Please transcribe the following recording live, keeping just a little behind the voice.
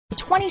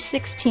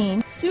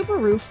2016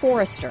 Subaru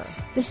Forester.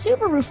 The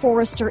Subaru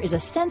Forester is a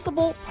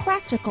sensible,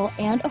 practical,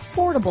 and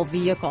affordable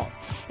vehicle.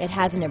 It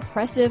has an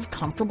impressive,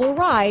 comfortable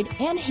ride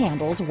and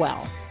handles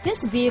well. This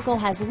vehicle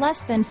has less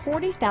than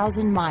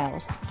 40,000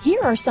 miles.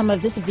 Here are some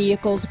of this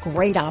vehicle's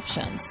great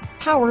options: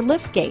 power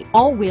liftgate,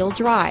 all-wheel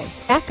drive,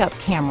 backup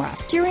camera,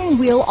 steering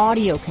wheel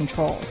audio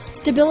controls,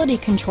 stability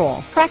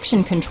control,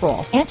 traction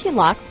control,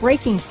 anti-lock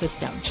braking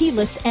system,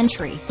 keyless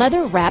entry,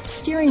 leather-wrapped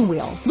steering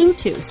wheel,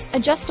 Bluetooth,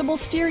 adjustable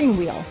steering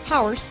wheel,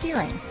 power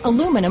steering,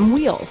 aluminum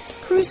wheels,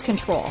 cruise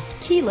control,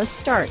 keyless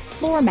start,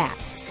 floor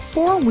mats,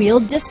 four-wheel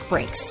disc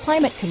brakes,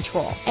 climate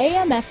control,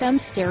 AM/FM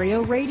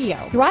stereo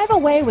radio. Drive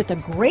away with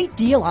a great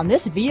deal on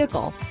this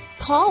vehicle.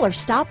 Call or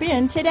stop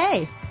in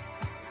today.